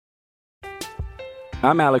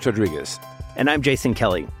I'm Alex Rodriguez. And I'm Jason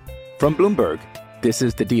Kelly. From Bloomberg, this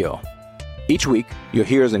is The Deal. Each week, you'll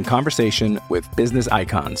hear us in conversation with business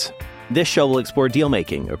icons. This show will explore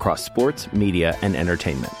deal-making across sports, media, and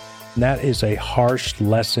entertainment. That is a harsh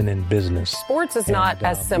lesson in business. Sports is not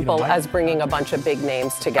as simple as bringing a bunch of big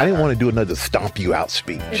names together. I didn't want to do another stomp you out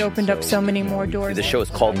speech. It opened up so many more doors. The show is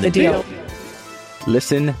called The Deal.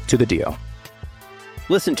 Listen to The Deal.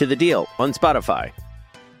 Listen to The Deal on Spotify.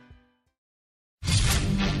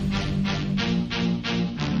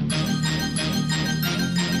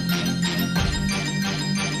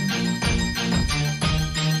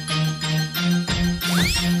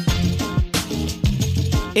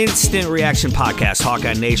 Instant Reaction Podcast,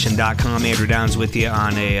 HawkeyeNation.com. Andrew Downs with you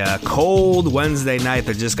on a cold Wednesday night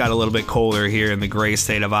that just got a little bit colder here in the gray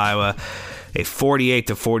state of Iowa. A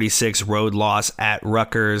 48-46 road loss at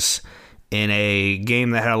Rutgers in a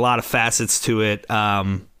game that had a lot of facets to it.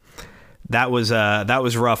 That was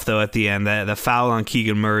rough, though, at the end. The foul on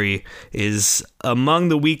Keegan Murray is among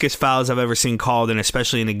the weakest fouls I've ever seen called, and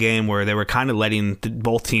especially in a game where they were kind of letting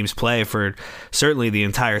both teams play for certainly the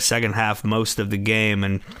entire second half, most of the game.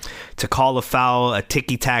 And to call a foul, a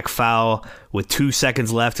ticky-tack foul with 2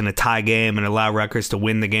 seconds left in a tie game and allow Rutgers to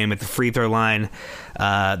win the game at the free throw line,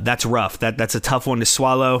 that's rough. That's a tough one to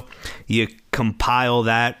swallow. You compile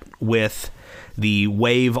that with the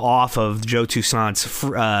wave off of Joe Toussaint's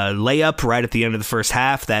layup right at the end of the first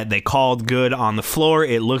half that they called good on the floor.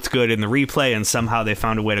 It looked good in the replay, and somehow they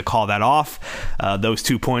found a way to call that off. Those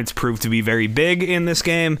 2 points proved to be very big in this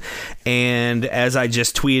game. And as I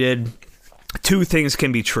just tweeted, 2 things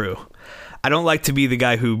can be true. I don't like to be the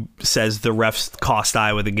guy who says the refs cost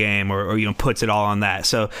Iowa the game or puts it all on that.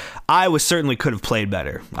 So Iowa certainly could have played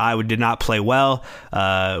better. Iowa did not play well.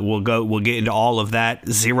 We'll get into all of that.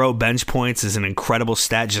 0 bench points is an incredible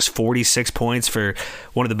stat. Just 46 points for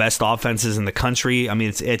one of the best offenses in the country. I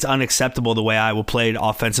mean, it's unacceptable the way Iowa played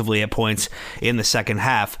offensively at points in the second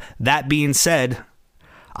half. That being said,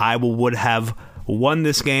 Iowa would have won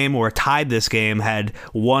this game or tied this game had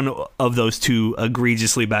one of those 2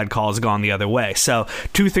 egregiously bad calls gone the other way. So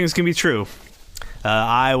 2 things can be true.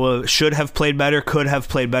 Iowa should have played better, could have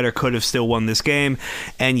played better, could have still won this game,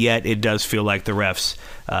 and yet it does feel like the refs,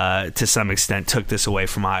 to some extent, took this away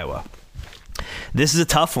from Iowa. This is a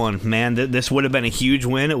tough one, man. This would have been a huge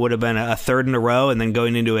win. It would have been a third in a row, and then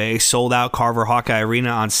going into a sold-out Carver Hawkeye Arena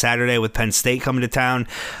on Saturday with Penn State coming to town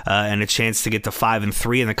and a chance to get to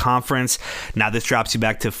 5-3 in the conference. Now this drops you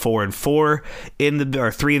back to 4-4 or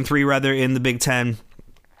 3-3 rather in the Big Ten.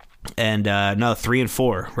 And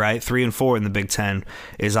 3-4, right? 3-4 in the Big Ten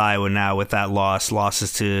is Iowa now with that loss.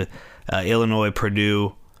 Losses to Illinois,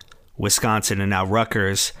 Purdue, Wisconsin, and now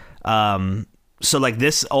Rutgers. So like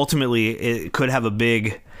this ultimately it could have a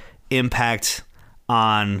big impact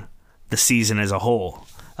on the season as a whole.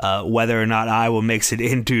 Whether or not Iowa makes it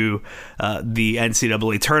into the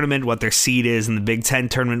NCAA tournament, what their seed is in the Big Ten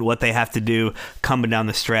tournament, what they have to do coming down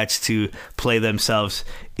the stretch to play themselves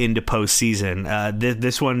into postseason.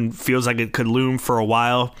 This one feels like it could loom for a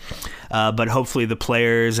while, but hopefully the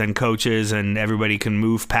players and coaches and everybody can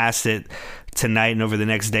move past it tonight and over the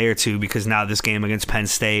next day or two, because now this game against Penn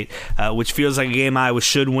State, which feels like a game Iowa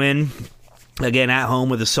should win, again at home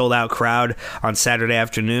with a sold-out crowd on Saturday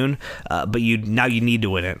afternoon, but you need to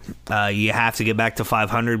win it. You have to get back to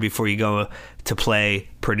 500 before you go to play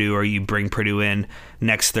Purdue, or you bring Purdue in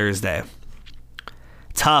next Thursday.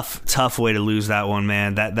 Tough way to lose that one,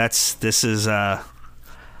 man.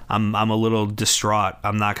 I'm a little distraught.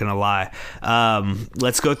 I'm not gonna lie.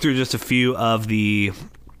 Let's go through just a few of the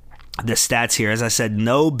stats here. As I said,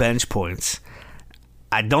 no bench points.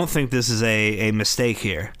 I don't think this is a mistake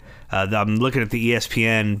here. I'm looking at the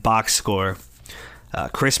ESPN box score.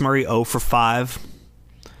 Chris Murray 0 for 5.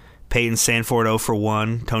 Peyton Sandford 0 for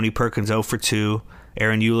 1. Tony Perkins 0 for 2.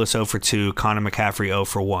 Aaron Eulis 0 for 2. Connor McCaffrey 0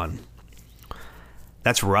 for 1.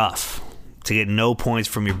 That's rough to get no points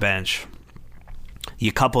from your bench.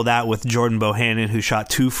 You couple that with Jordan Bohannon, who shot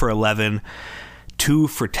 2 for 11. 2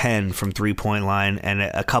 for 10 from three-point line, and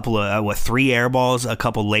a couple of 3 air balls, a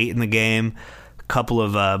couple late in the game, a couple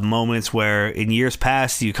of moments where in years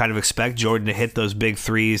past you kind of expect Jordan to hit those big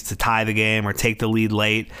threes to tie the game or take the lead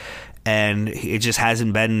late, and it just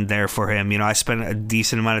hasn't been there for him. I spent a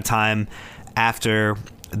decent amount of time after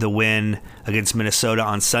the win against Minnesota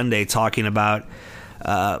on Sunday talking about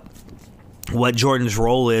what Jordan's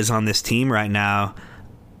role is on this team right now.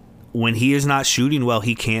 When he is not shooting well,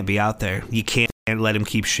 he can't be out there. You can't let him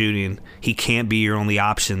keep shooting. He can't be your only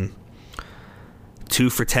option. 2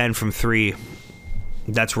 for 10 from 3.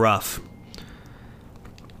 That's rough.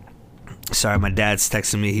 Sorry, my dad's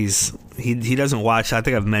texting me. He doesn't watch. I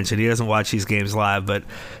think I've mentioned he doesn't watch these games live, but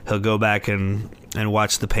he'll go back and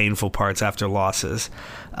watch the painful parts after losses.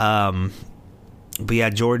 But yeah,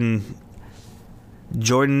 Jordan,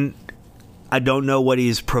 I don't know what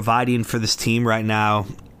he's providing for this team right now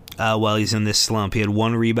while he's in this slump. He had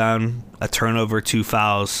 1 rebound, a turnover, 2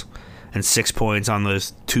 fouls, and 6 points on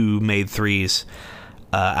those 2 made threes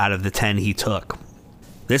out of the 10 he took.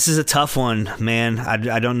 This is a tough one, man.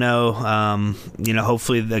 I don't know.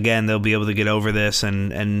 Hopefully, again, they'll be able to get over this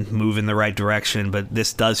and move in the right direction. But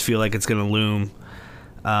this does feel like it's going to loom.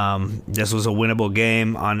 This was a winnable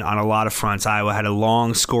game on a lot of fronts. Iowa had a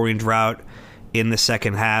long scoring drought in the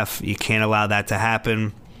second half. You can't allow that to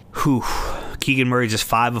happen. Keegan Murray just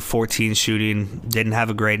 5 of 14 shooting. Didn't have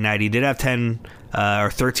a great night. He did have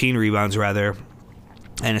 13 rebounds, rather,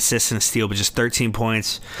 and assists and a steal, but just 13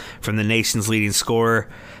 points from the nation's leading scorer.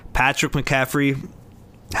 Patrick McCaffrey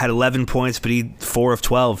had 11 points, but he 4 of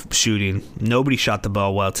 12 shooting. Nobody shot the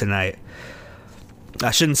ball well tonight.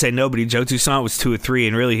 I shouldn't say nobody. Joe Toussaint was 2 of 3,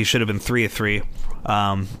 and really he should have been 3 of 3.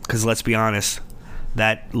 Because let's be honest,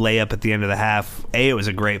 that layup at the end of the half, it was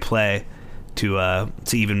a great play to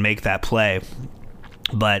even make that play,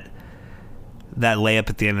 but that layup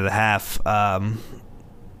at the end of the half,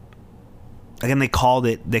 again, they called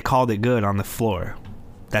it good on the floor.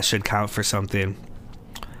 That should count for something.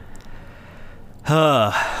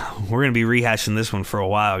 We're going to be rehashing this one for a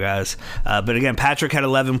while, guys. But again, Patrick had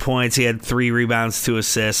 11 points. He had 3 rebounds, 2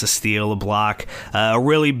 assists, a steal, a block. A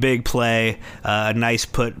really big play, a nice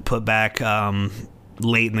put back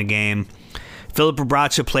late in the game. Filip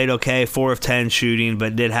Rebraca played okay, 4 of 10 shooting,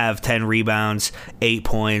 but did have 10 rebounds, 8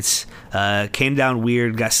 points. Came down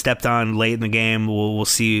weird, got stepped on late in the game. We'll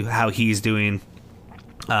see how he's doing.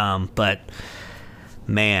 But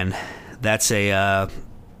man, that's a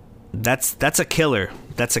killer.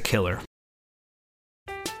 That's a killer.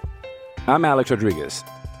 I'm Alex Rodriguez.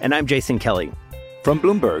 And I'm Jason Kelly. From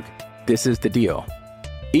Bloomberg, this is The Deal.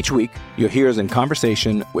 Each week, you'll hear us in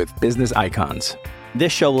conversation with business icons.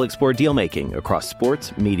 This show will explore deal-making across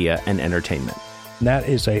sports, media, and entertainment. That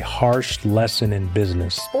is a harsh lesson in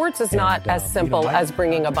business. Sports is not as simple as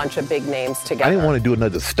bringing a bunch of big names together. I didn't want to do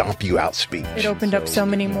another stomp you out speech. It opened up so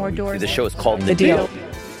many more doors. The show is called The Deal.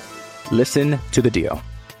 Listen to The Deal.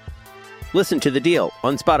 Listen to The Deal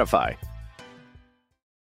on Spotify.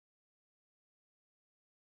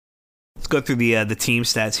 Let's go through the team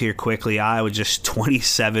stats here quickly. Iowa just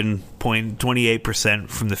 28%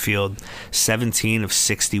 from the field, 17 of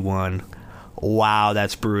 61. Wow,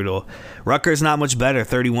 that's brutal. Rutgers not much better,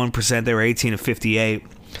 31%. They were 18 of 58.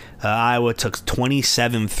 Iowa took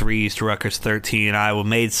 27 threes to Rutgers 13. Iowa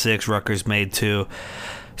made 6. Rutgers made 2.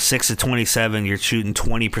 6 of 27. You're shooting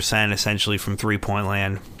 20% essentially from three-point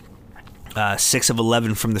land. 6 of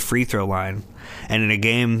 11 from the free throw line. And in a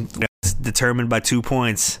game that's determined by 2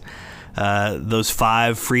 points, those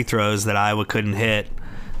 5 free throws that Iowa couldn't hit,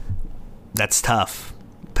 that's tough.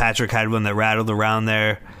 Patrick had one that rattled around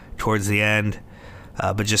there towards the end,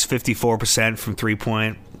 but just 54% from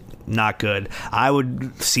three-point, not good. Iowa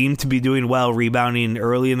seemed to be doing well rebounding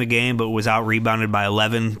early in the game, but was out-rebounded by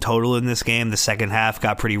 11 total in this game. The second half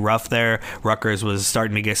got pretty rough there. Rutgers was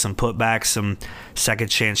starting to get some putbacks, some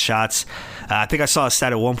second-chance shots. I think I saw a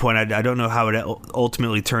stat at one point. I don't know how it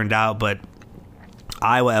ultimately turned out, but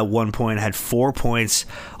Iowa at one point had 4 points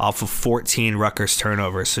off of 14 Rutgers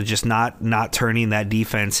turnovers. So just not turning that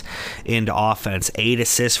defense into offense. 8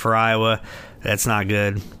 assists for Iowa. That's not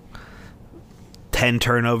good. 10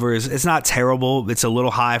 turnovers. It's not terrible. It's a little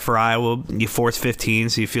high for Iowa. You force 15,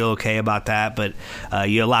 so you feel okay about that. But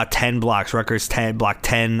you allow 10 blocks. Rutgers blocked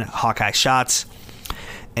 10 Hawkeye shots.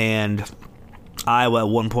 And Iowa at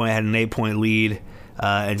one point had an 8-point lead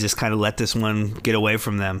and just kind of let this one get away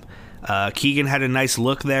from them. Keegan had a nice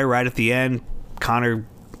look there right at the end. Connor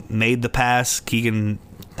made the pass. Keegan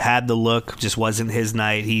had the look, just wasn't his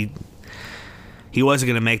night. He wasn't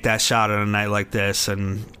going to make that shot on a night like this,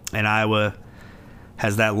 and Iowa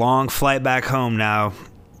has that long flight back home now,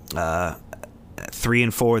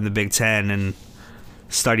 3-4 in the Big Ten, and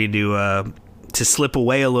starting to slip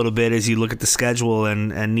away a little bit as you look at the schedule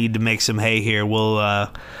and need to make some hay here.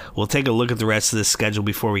 We'll take a look at the rest of the schedule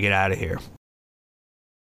before we get out of here.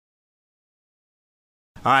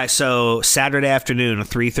 All right, so Saturday afternoon, a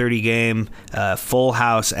 3:30 game, full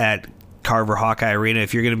house at Carver Hawkeye Arena.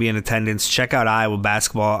 If you're going to be in attendance, check out Iowa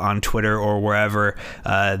basketball on Twitter or wherever.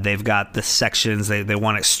 They've got the sections. They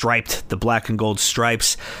want it striped, the black and gold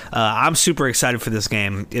stripes. I'm super excited for this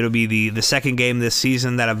game. It'll be the second game this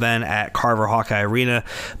season that I've been at Carver Hawkeye Arena,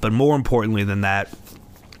 but more importantly than that,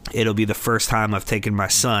 it'll be the first time I've taken my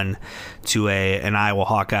son to an Iowa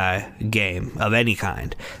Hawkeye game of any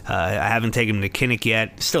kind. I haven't taken him to Kinnick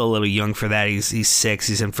yet. Still a little young for that. He's 6.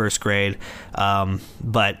 He's in first grade.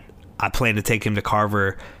 But I plan to take him to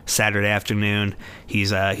Carver Saturday afternoon.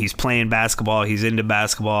 He's playing basketball. He's into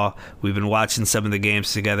basketball. We've been watching some of the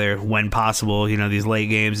games together when possible. These late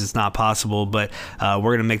games, it's not possible, but we're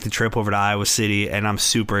going to make the trip over to Iowa City, and I'm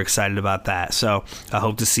super excited about that. So I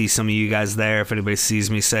hope to see some of you guys there. If anybody sees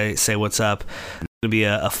me, say what's up. It's going to be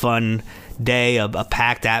a fun day, a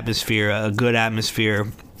packed atmosphere, a good atmosphere.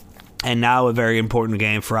 And now a very important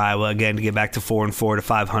game for Iowa, again, to get back to 4-4 to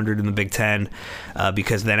 500 in the Big Ten,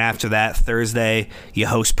 because then after that, Thursday, you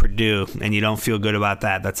host Purdue, and you don't feel good about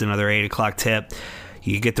that. That's another 8 o'clock tip.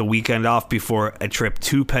 You get the weekend off before a trip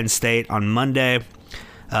to Penn State on Monday,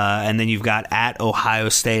 and then you've got at Ohio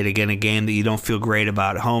State, again, a game that you don't feel great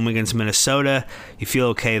about. Home against Minnesota, you feel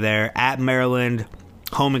okay there. At Maryland,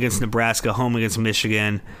 home against Nebraska, home against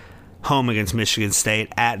Michigan, home against Michigan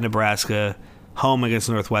State, at Nebraska, home against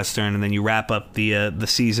Northwestern, and then you wrap up the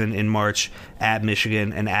season in March at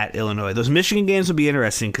Michigan and at Illinois. Those Michigan games will be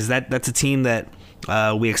interesting because that's a team that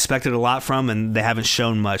we expected a lot from, and they haven't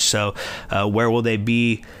shown much. So where will they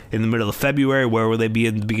be in the middle of February? Where will they be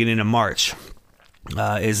in the beginning of March?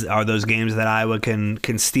 Are those games that Iowa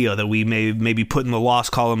can steal, that we maybe put in the loss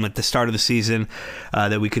column at the start of the season,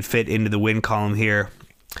 that we could fit into the win column here?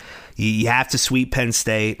 You have to sweep Penn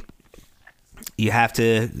State. You have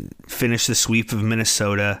to finish the sweep of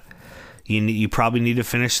Minnesota. You probably need to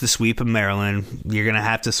finish the sweep of Maryland. You're going to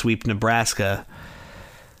have to sweep Nebraska.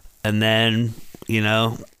 And then,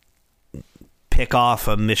 pick off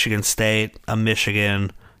a Michigan State, a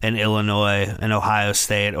Michigan, an Illinois, an Ohio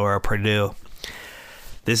State, or a Purdue.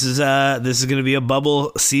 This is going to be a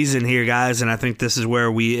bubble season here, guys, and I think this is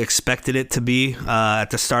where we expected it to be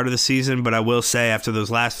at the start of the season. But I will say, after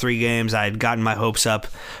those last 3 games, I had gotten my hopes up.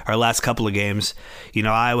 Our last couple of games,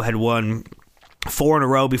 Iowa had won 4 in a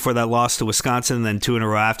row before that loss to Wisconsin, and then 2 in a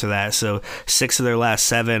row after that. So 6 of their last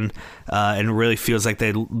 7, and it really feels like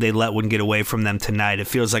they let one get away from them tonight. It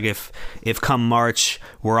feels like if come March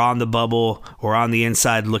we're on the bubble, or on the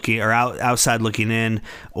inside looking, or outside looking in,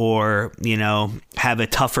 or have a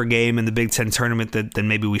tougher game in the Big Ten tournament than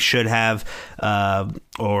maybe we should have,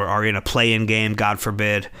 or are in a play-in game, God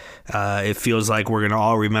forbid. It feels like we're going to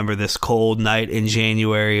all remember this cold night in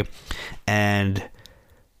January and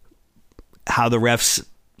how the refs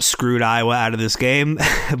screwed Iowa out of this game,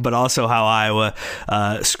 but also how Iowa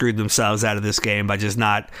screwed themselves out of this game by just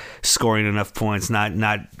not scoring enough points, not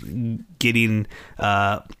getting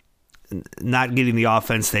the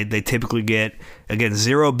offense they typically get. Again,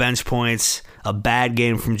 0 bench points, a bad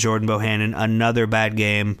game from Jordan Bohannon, another bad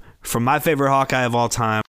game from my favorite Hawkeye of all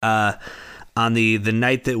time. On the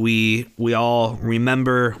night that we all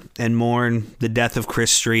remember and mourn the death of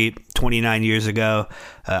Chris Street 29 years ago.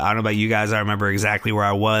 I don't know about you guys. I remember exactly where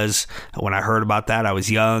I was when I heard about that. I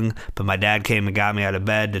was young, but my dad came and got me out of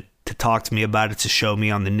bed to talk to me about it, to show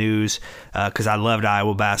me on the news, because I loved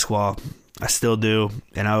Iowa basketball. I still do,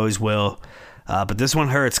 and I always will. But this one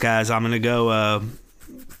hurts, guys. I'm going to go,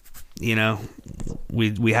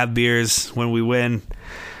 we have beers when we win.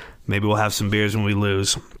 Maybe we'll have some beers when we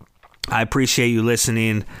lose. I appreciate you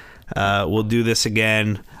listening. We'll do this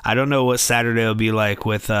again. I don't know what Saturday will be like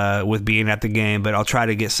with being at the game, but I'll try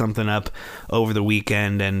to get something up over the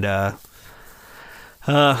weekend and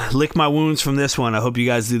lick my wounds from this one. I hope you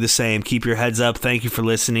guys do the same. Keep your heads up. Thank you for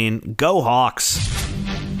listening. Go Hawks!